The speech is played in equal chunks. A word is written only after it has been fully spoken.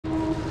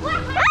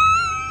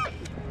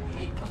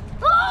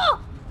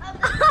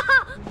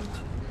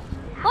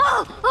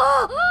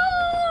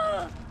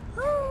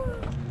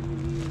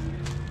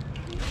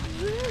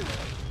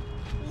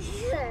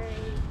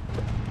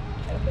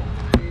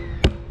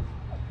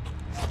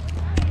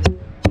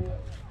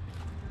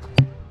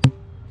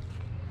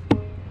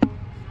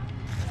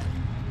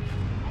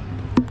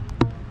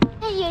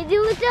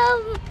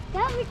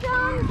That which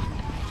song?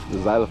 The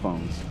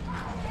Xylophones.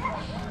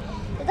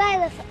 The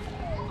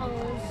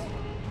Xylophones.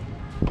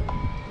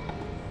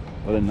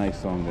 What a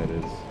nice song that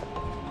is.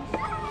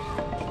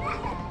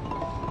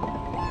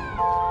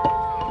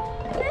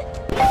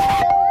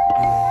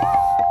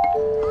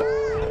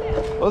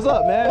 What's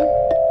up, man?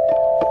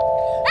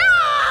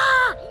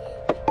 Ah!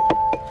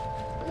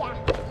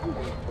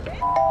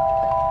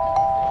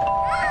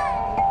 Yeah.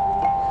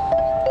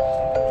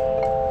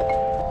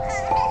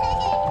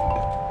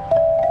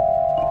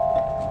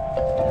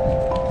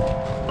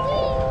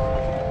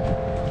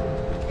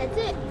 That's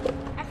it.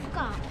 I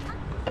forgot.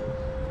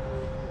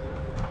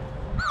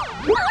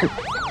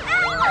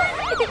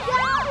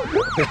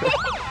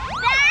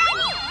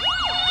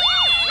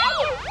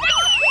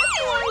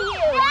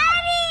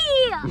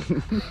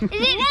 Is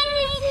it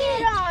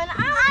get on?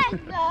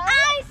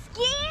 I'm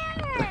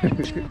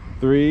scared.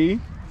 3,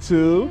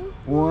 2,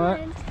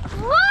 1.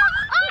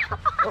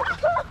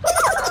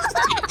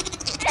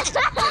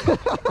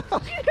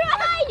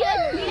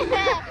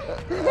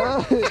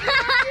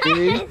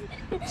 3,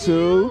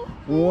 2,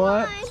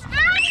 1.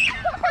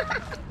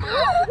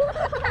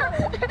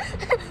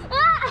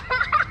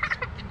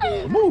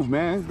 Move,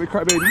 man. Big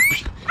cry baby.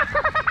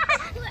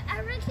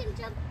 Whoever can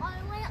jump all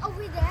the way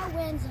over there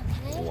wins,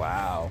 okay?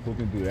 Wow, who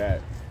can do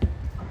that?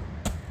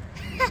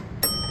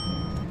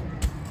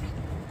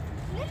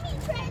 Let me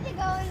try to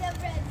go in the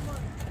red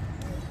one.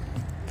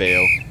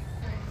 Fail.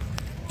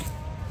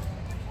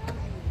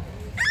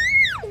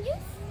 You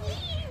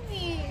see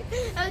me.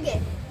 Okay.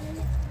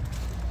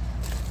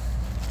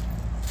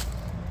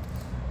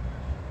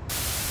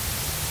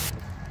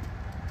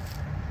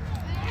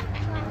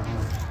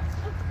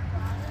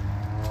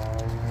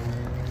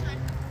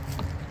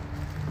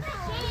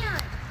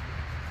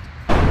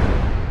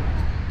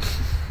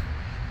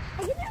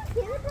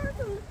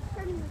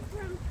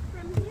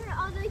 From here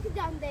all the way to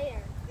down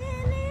there.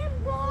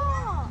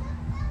 Cannonball!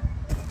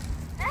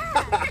 I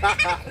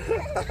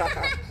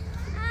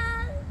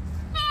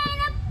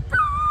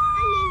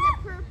mean the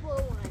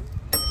purple one.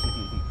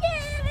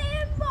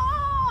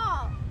 Cannonball!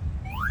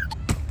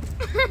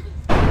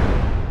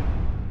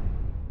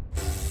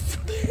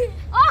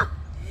 Oh!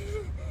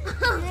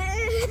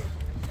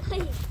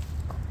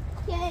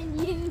 Can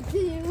you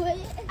do it?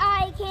 I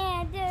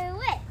can do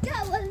it. Go,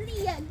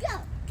 Aaliyah, go.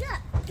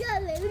 Go,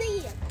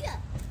 Aaliyah, go.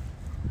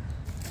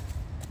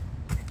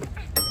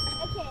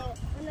 Okay,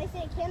 when I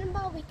say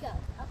cannonball, we go.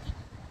 Okay.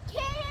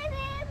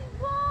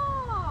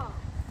 Cannonball!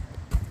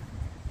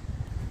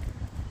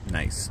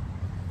 Nice.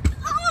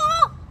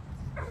 Oh!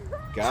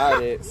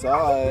 Got it.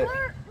 Saw it.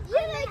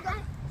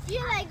 You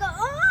like go,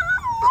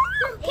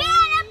 oh!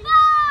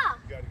 Cannonball!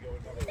 You gotta go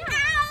another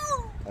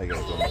Ow! I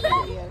gotta go another Ow!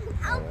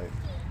 All right.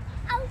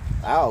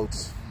 Ouch.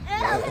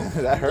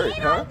 That hurt,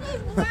 huh?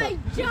 I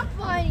jump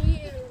on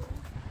you.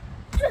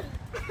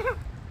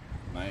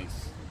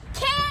 Nice.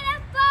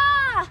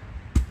 Cannonball!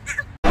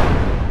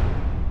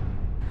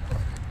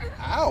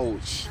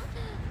 Ouch.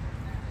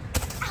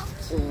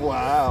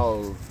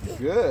 Wow.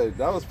 Good.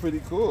 That was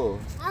pretty cool.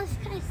 That was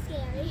kind of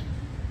scary.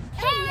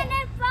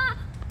 Cannonball!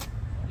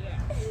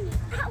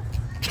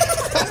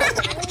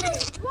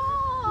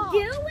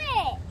 Do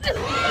it!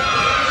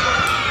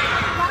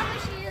 Lava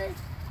shoes!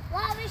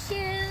 Lava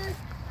shoes!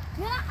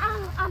 No,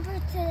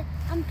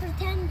 I'm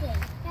pretending.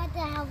 You have to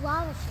have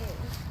lava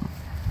shoes.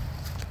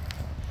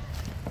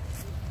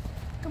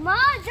 Come on,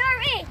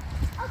 Jerry! Okay,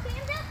 I'm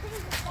not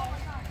playing this game.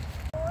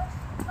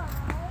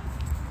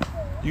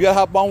 You gotta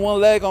hop on one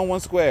leg on one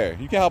square.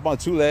 You can't hop on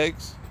two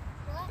legs.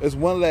 What? It's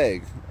one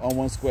leg on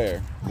one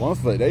square. One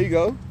foot. There you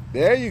go.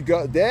 There you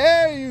go.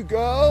 There you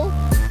go.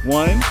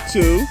 1,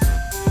 2,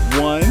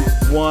 1,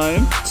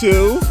 1,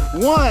 2,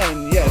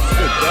 1. Yes,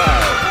 good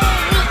job.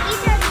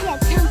 Each of you get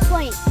 10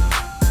 points.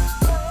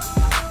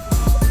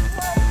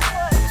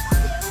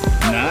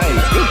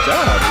 Nice. Good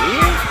job,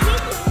 dude.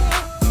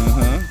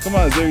 Come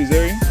on, Zuri,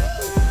 Zuri.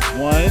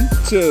 1,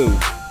 2.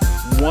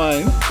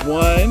 1,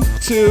 1,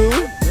 2,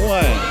 1. All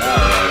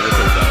right, we'll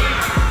take that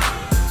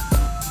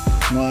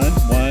one.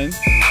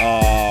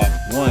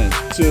 1,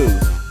 2,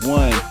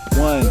 1,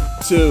 1,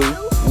 2,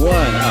 1.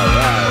 All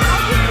right.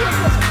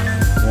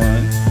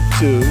 1,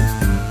 2.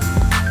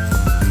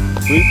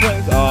 3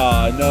 points. Oh,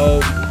 no.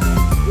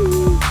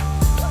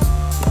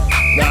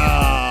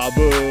 Ah,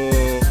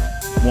 boo.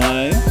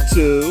 1,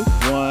 2,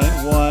 1,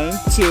 1,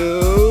 2,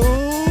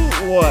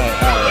 1. All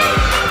right.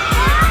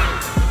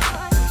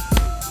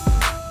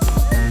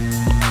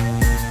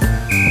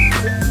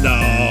 No.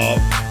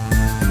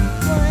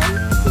 1,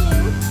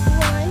 2,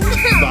 1.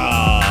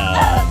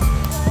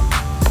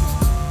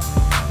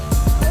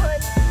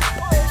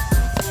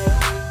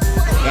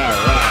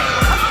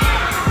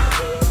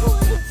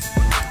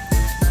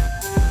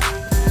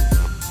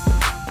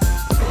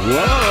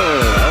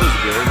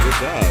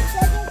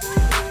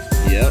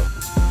 Yep.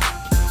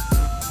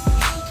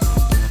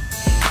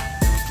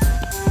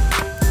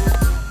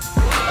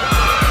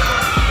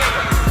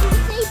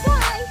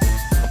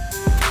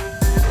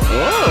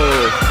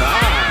 Oh,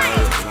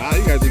 5. Wow,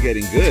 you guys are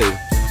getting good.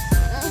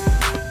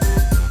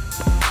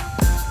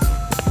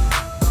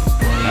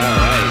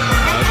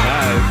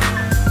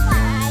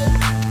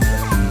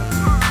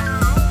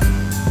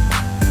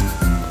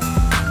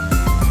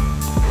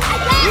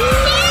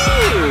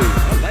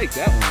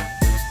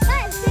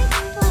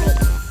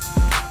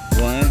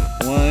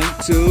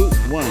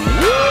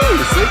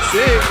 6.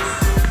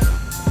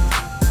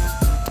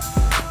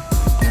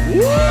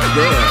 Woo,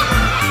 girl.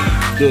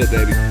 Do it,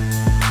 baby.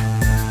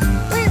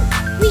 Wait,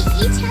 we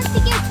each have to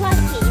get 20.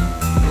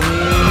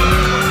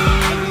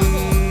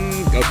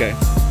 Okay. 1,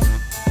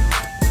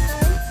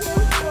 2,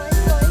 1,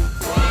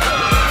 1,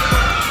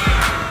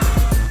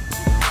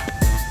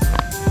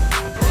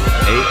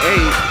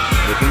 8.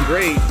 Looking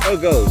great. Oh,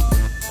 go.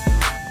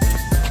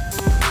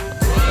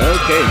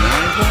 Okay,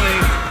 9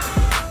 points.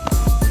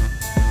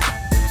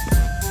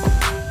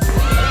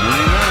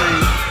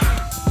 9.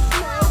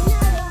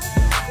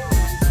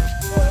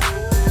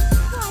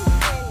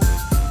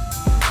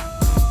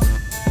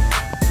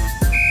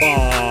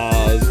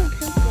 Pause.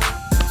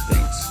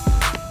 Thanks.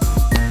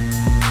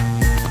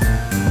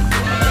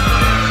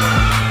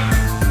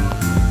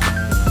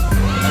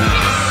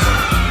 Nice.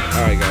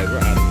 All right, guys, we're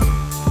out.